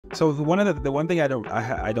So the one thing I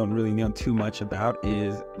don't really know too much about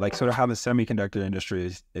is like sort of how the semiconductor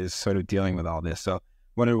industry is sort of dealing with all this. So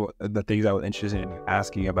one of the things I was interested in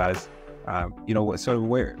asking about is, what sort of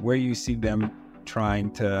where you see them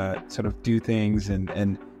trying to sort of do things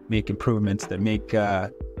and make improvements that make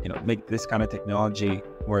make this kind of technology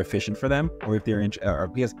more efficient for them, or if they're or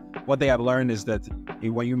because what they have learned is that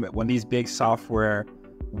when these big software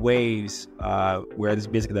waves where this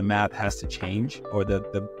basically the math has to change, or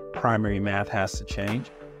the primary math has to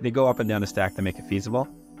change, they go up and down the stack to make it feasible.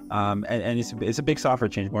 And it's a big software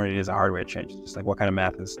change more than it is a hardware change. It's like what kind of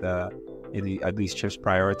math is are these chips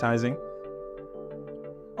prioritizing?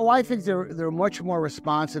 Oh, I think they're much more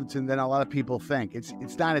responsive than a lot of people think.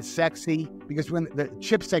 It's not as sexy, because when the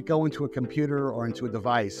chips that go into a computer or into a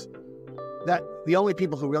device, that the only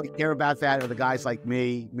people who really care about that are the guys like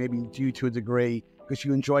me, maybe you to a degree, because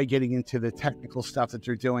you enjoy getting into the technical stuff that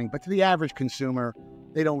they're doing. But to the average consumer,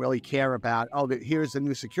 they don't really care about, here's the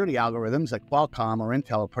new security algorithms that Qualcomm or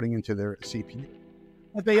Intel are putting into their CPU.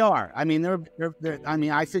 But they are. I mean,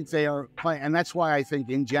 I think they are, and that's why I think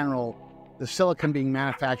in general, the silicon being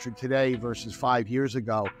manufactured today versus 5 years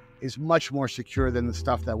ago is much more secure than the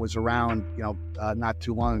stuff that was around, not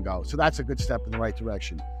too long ago. So that's a good step in the right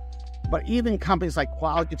direction. But even companies like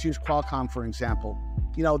let's use Qualcomm for example.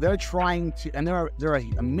 They're trying to, and they're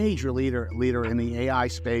a major leader in the AI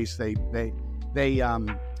space. They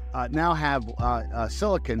now have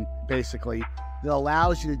silicon basically that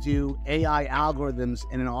allows you to do AI algorithms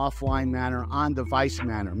in an offline manner, on-device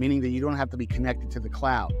manner, meaning that you don't have to be connected to the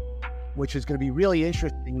cloud, which is going to be really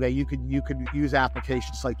interesting. That you could use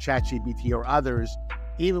applications like ChatGPT or others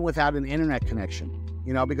even without an internet connection.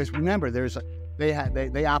 Because remember,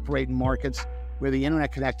 they operate in markets where the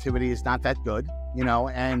internet connectivity is not that good. You not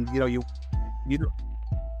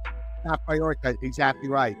prioritize. Exactly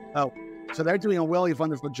right. So they're doing a really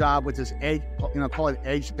wonderful job with this edge, call it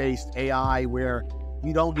edge-based AI, where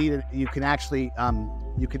you don't need it. You can actually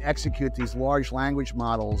you can execute these large language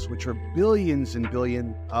models, which are billions and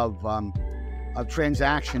billions of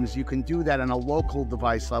transactions. You can do that on a local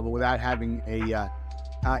device level without having a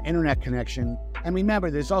internet connection. And remember,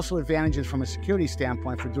 there's also advantages from a security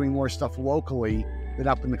standpoint for doing more stuff locally than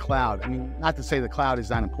up in the cloud. I mean, not to say the cloud is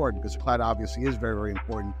not important, because the cloud obviously is very, very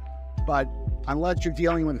important. But unless you're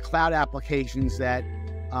dealing with cloud applications that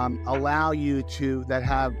allow you that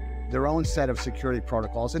have their own set of security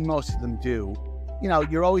protocols, and most of them do,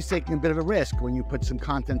 you're always taking a bit of a risk when you put some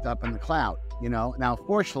content up in the cloud. Now,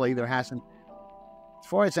 fortunately, as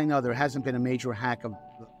far as I know, there hasn't been a major hack of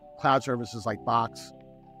cloud services like Box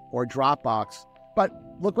or Dropbox. But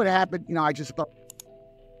look what happened. I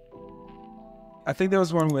think there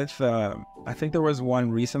was one with. I think there was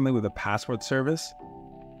one recently with a password service.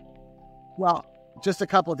 Well, just a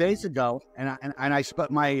couple of days ago, and I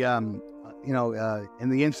spent my, in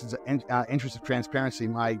the interest of transparency,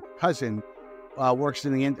 my cousin works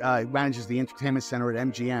manages the entertainment center at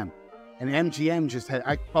MGM, and MGM just had.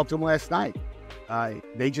 I spoke to him last night.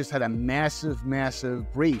 They just had a massive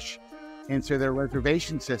breach into their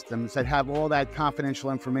reservation systems that have all that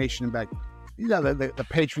confidential information about, the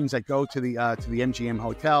patrons that go to the MGM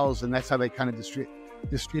hotels, and that's how they kind of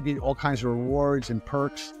distribute all kinds of rewards and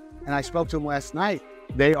perks. And I spoke to them last night.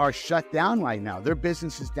 They are shut down right now. Their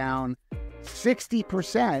business is down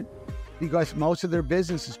 60% because most of their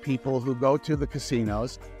business is people who go to the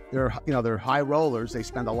casinos. They're high rollers. They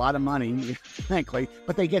spend a lot of money, frankly,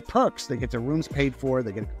 but they get perks. They get their rooms paid for.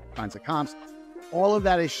 They get all kinds of comps. All of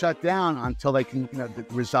that is shut down until they can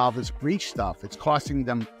resolve this breach stuff. It's costing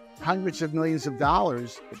them hundreds of millions of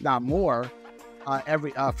dollars, if not more,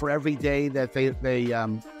 for every day that they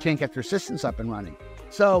can't get their systems up and running.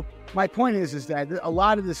 So my point is that a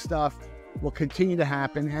lot of this stuff will continue to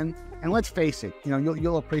happen, and let's face it,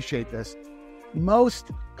 you'll appreciate this.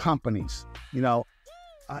 Most companies,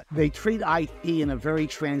 they treat IT in a very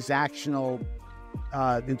transactional,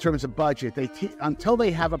 in terms of budget. Until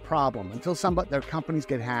they have a problem, until their companies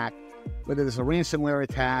get hacked, whether there's a ransomware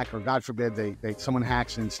attack or God forbid someone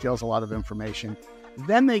hacks and steals a lot of information,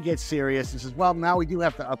 then they get serious and says, well, now we do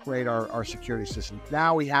have to upgrade our security system.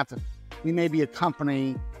 Now we may be a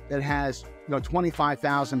company that has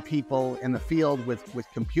 25,000 people in the field with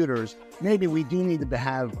computers. Maybe we do need to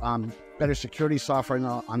have better security software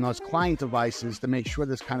on those client devices to make sure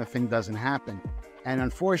this kind of thing doesn't happen. And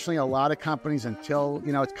unfortunately, a lot of companies, until,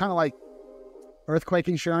 it's kind of like earthquake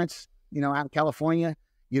insurance, out in California,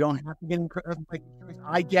 you don't have to get earthquake insurance.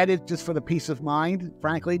 I get it just for the peace of mind,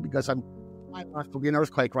 frankly, because will be an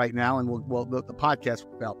earthquake right now, and the podcast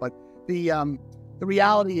will fail. But the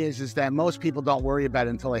reality is that most people don't worry about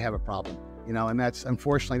it until they have a problem, and that's,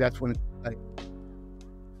 unfortunately, that's when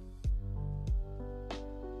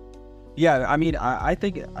Yeah, I mean, I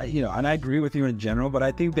think, you know, and I agree with you in general, but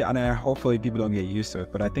I think that, and hopefully people don't get used to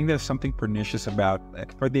it, but I think there's something pernicious about,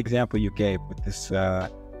 like, for the example you gave with this,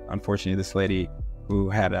 unfortunately, this lady who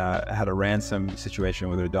had a ransom situation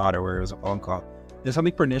with her daughter where it was a phone call. There's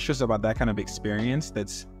something pernicious about that kind of experience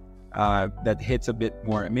that's, that hits a bit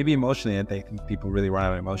more, maybe emotionally. I think people really run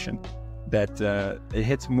out of emotion, that it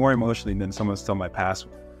hits more emotionally than someone stole my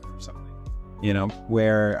password or something, you know,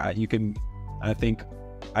 where you can, I think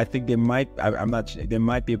there might, there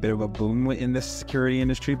might be a bit of a boom in this security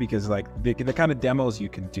industry, because like the kind of demos you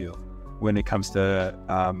can do when it comes to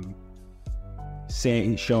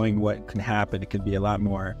showing what can happen, it can be a lot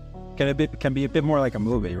more, can be a bit more like a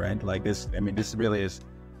movie, right? Like this, I mean, this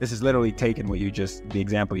is literally taking what you just, the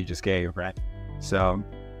example you just gave, right? So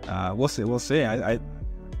we'll see. I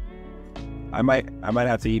might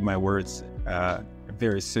have to eat my words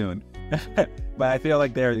very soon. But I feel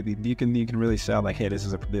like there you can really sell like, hey,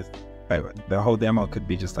 the whole demo could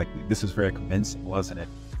be just like, this was very convincing, wasn't it?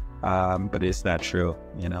 But it's not true,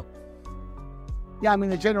 you know. Yeah, I mean,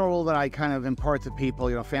 the general rule that I kind of impart to people,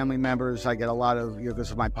 you know, family members, I get a lot of, you know,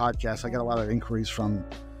 this is my podcast, I get a lot of inquiries from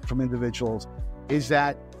individuals, is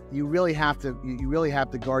that you really have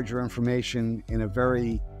to guard your information in a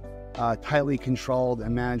very tightly controlled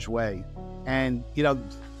and managed way. And, you know,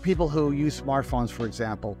 people who use smartphones, for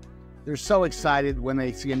example, they're so excited when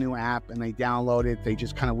they see a new app and they download it. They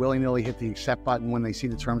just kind of willy-nilly hit the accept button when they see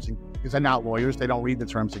the terms and, because they're not lawyers, they don't read the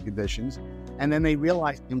terms and conditions. And then they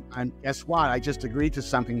realize, and guess what? I just agreed to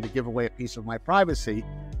something to give away a piece of my privacy.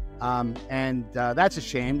 And that's a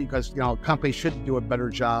shame, because, you know, companies should do a better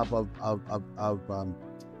job of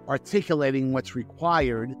articulating what's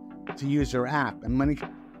required to use their app. And many.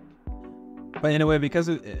 But in a way, because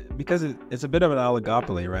it's a bit of an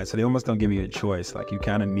oligopoly, right? So they almost don't give you a choice. Like, you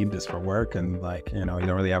kind of need this for work, and like, you know, you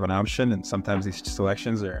don't really have an option. And sometimes these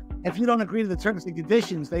selections are. If you don't agree to the terms and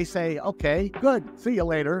conditions, they say, okay, good, see you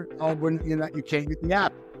later. Oh, you can't use the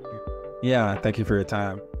app. Yeah, thank you for your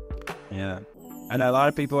time. Yeah, and a lot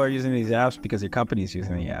of people are using these apps because their company's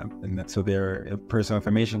using the app, and so their personal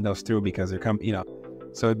information goes through because their company, you know,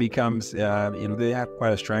 so it becomes, you know, they have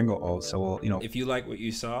quite a stranglehold. So, we'll, you know, if you like what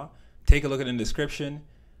you saw, take a look at the description.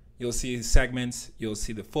 You'll see segments. You'll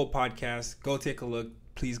see the full podcast. Go take a look.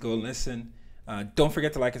 Please go listen. Don't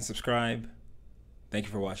forget to like and subscribe. Thank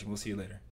you for watching. We'll see you later.